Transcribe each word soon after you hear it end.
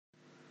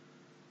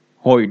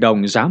Hội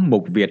đồng Giám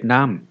mục Việt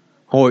Nam,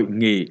 hội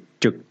nghị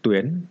trực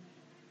tuyến.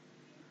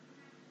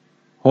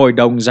 Hội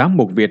đồng Giám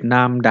mục Việt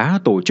Nam đã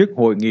tổ chức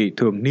hội nghị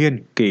thường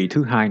niên kỳ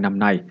thứ 2 năm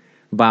nay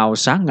vào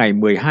sáng ngày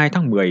 12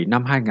 tháng 10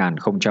 năm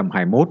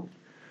 2021.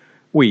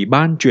 Ủy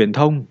ban Truyền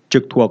thông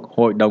trực thuộc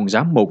Hội đồng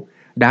Giám mục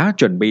đã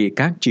chuẩn bị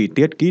các chi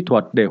tiết kỹ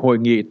thuật để hội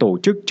nghị tổ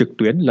chức trực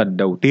tuyến lần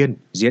đầu tiên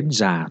diễn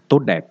ra tốt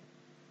đẹp.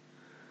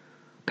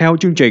 Theo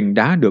chương trình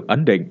đã được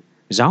ấn định,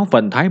 Giáo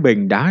phận Thái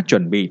Bình đã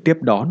chuẩn bị tiếp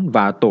đón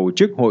và tổ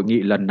chức hội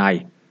nghị lần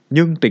này,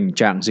 nhưng tình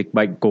trạng dịch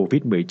bệnh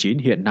COVID-19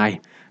 hiện nay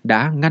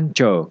đã ngăn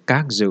trở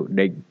các dự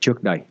định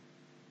trước đây.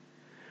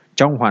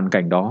 Trong hoàn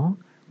cảnh đó,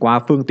 qua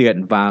phương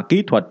tiện và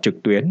kỹ thuật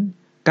trực tuyến,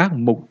 các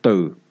mục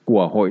tử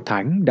của Hội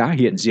Thánh đã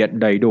hiện diện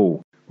đầy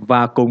đủ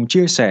và cùng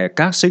chia sẻ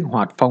các sinh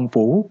hoạt phong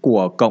phú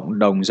của cộng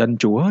đồng dân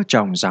Chúa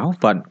trong giáo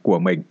phận của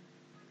mình.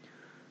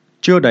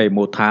 Chưa đầy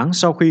một tháng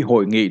sau khi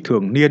hội nghị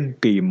thường niên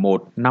kỳ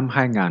 1 năm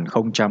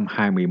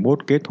 2021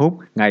 kết thúc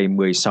ngày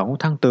 16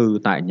 tháng 4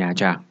 tại Nha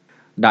Trang,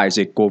 đại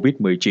dịch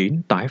COVID-19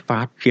 tái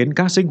phát khiến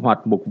các sinh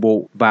hoạt mục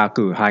vụ và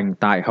cử hành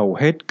tại hầu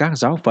hết các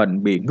giáo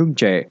phận bị ngưng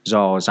trệ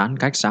do giãn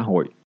cách xã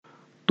hội.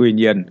 Tuy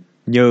nhiên,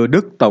 như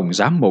Đức Tổng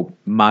Giám mục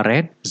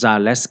Marek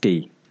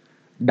Zaleski,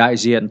 đại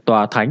diện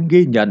Tòa Thánh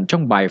ghi nhận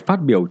trong bài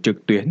phát biểu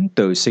trực tuyến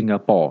từ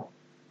Singapore,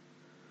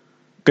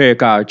 kể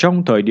cả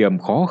trong thời điểm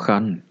khó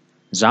khăn,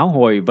 giáo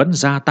hội vẫn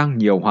gia tăng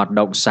nhiều hoạt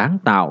động sáng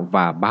tạo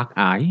và bác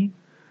ái,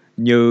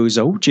 như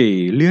dấu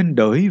chỉ liên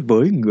đới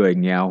với người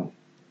nghèo.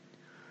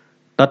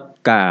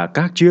 Tất cả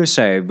các chia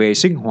sẻ về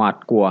sinh hoạt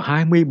của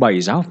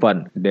 27 giáo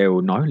phận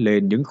đều nói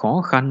lên những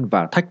khó khăn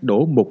và thách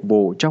đố mục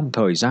vụ trong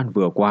thời gian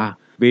vừa qua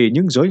vì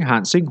những giới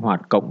hạn sinh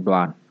hoạt cộng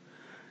đoàn.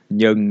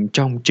 Nhưng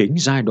trong chính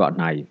giai đoạn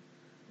này,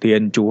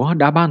 Thiên Chúa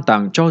đã ban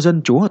tặng cho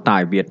dân Chúa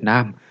tại Việt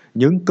Nam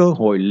những cơ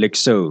hội lịch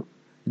sử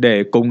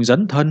để cùng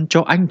dấn thân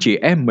cho anh chị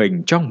em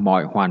mình trong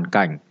mọi hoàn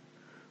cảnh,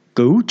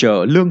 cứu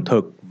trợ lương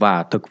thực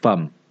và thực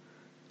phẩm,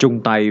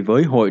 chung tay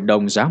với Hội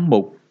đồng Giám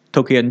mục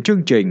thực hiện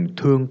chương trình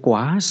Thương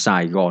Quá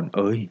Sài Gòn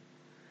ơi,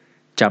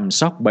 chăm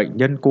sóc bệnh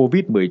nhân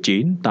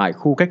COVID-19 tại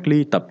khu cách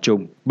ly tập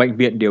trung, bệnh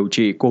viện điều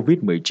trị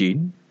COVID-19,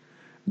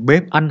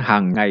 bếp ăn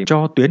hàng ngày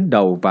cho tuyến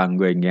đầu và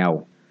người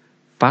nghèo,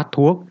 phát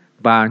thuốc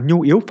và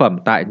nhu yếu phẩm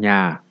tại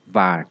nhà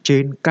và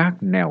trên các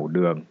nẻo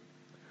đường.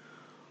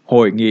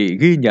 Hội nghị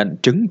ghi nhận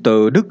chứng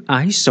từ đức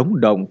ái sống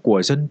động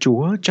của dân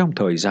Chúa trong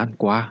thời gian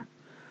qua,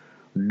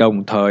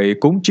 đồng thời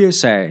cũng chia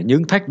sẻ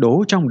những thách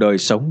đố trong đời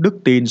sống đức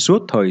tin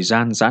suốt thời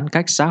gian giãn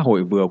cách xã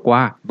hội vừa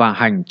qua và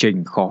hành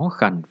trình khó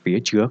khăn phía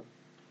trước.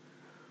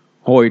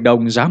 Hội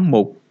đồng Giám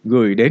mục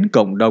gửi đến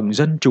cộng đồng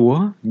dân Chúa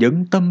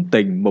những tâm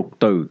tình mục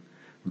tử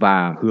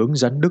và hướng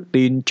dẫn đức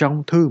tin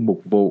trong thư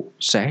mục vụ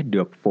sẽ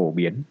được phổ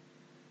biến.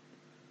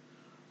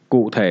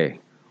 Cụ thể,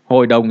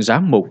 Hội đồng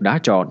Giám mục đã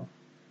chọn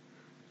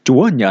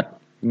Chúa Nhật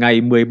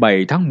ngày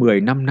 17 tháng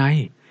 10 năm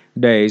nay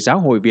để Giáo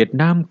hội Việt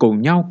Nam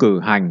cùng nhau cử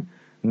hành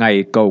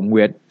ngày cầu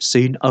nguyện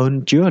xin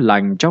ơn chữa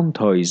lành trong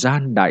thời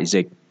gian đại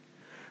dịch.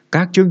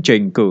 Các chương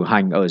trình cử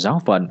hành ở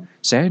giáo phận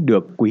sẽ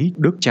được quý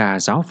đức cha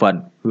giáo phận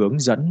hướng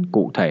dẫn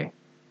cụ thể.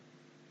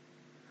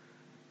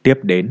 Tiếp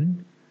đến,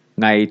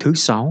 ngày thứ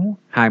Sáu,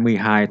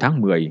 22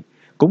 tháng 10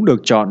 cũng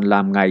được chọn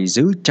làm ngày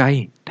giữ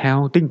chay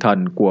theo tinh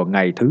thần của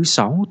ngày thứ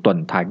Sáu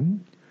tuần thánh.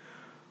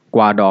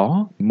 Qua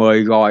đó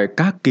mời gọi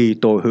các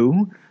Kitô hữu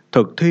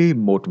thực thi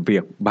một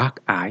việc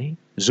bác ái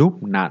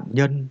giúp nạn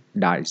nhân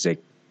đại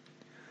dịch.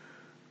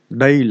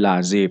 Đây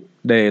là dịp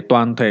để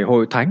toàn thể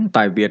Hội Thánh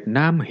tại Việt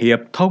Nam hiệp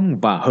thông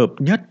và hợp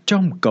nhất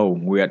trong cầu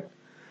nguyện,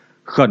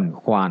 khẩn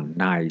khoản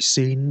nài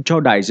xin cho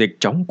đại dịch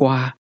chóng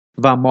qua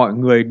và mọi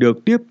người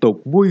được tiếp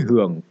tục vui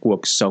hưởng cuộc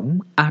sống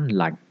an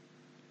lành.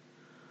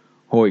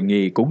 Hội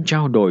nghị cũng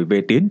trao đổi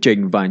về tiến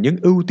trình và những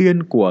ưu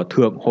tiên của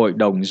Thượng Hội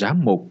đồng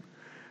Giám mục,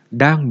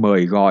 đang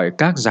mời gọi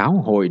các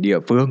giáo hội địa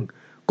phương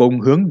cùng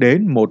hướng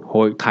đến một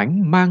hội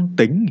thánh mang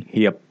tính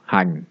hiệp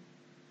hành.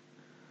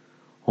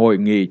 Hội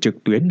nghị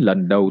trực tuyến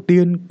lần đầu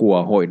tiên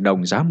của Hội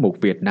đồng Giám mục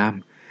Việt Nam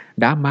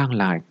đã mang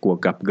lại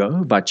cuộc gặp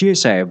gỡ và chia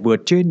sẻ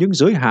vượt trên những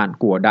giới hạn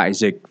của đại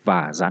dịch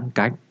và giãn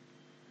cách.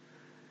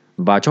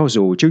 Và cho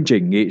dù chương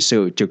trình nghị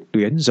sự trực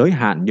tuyến giới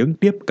hạn những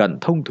tiếp cận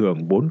thông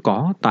thường vốn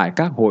có tại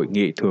các hội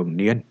nghị thường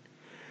niên,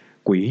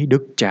 quý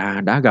đức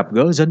cha đã gặp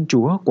gỡ dân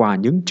Chúa qua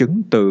những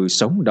chứng từ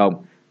sống động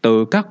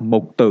từ các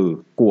mục tử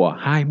của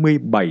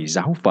 27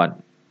 giáo phận.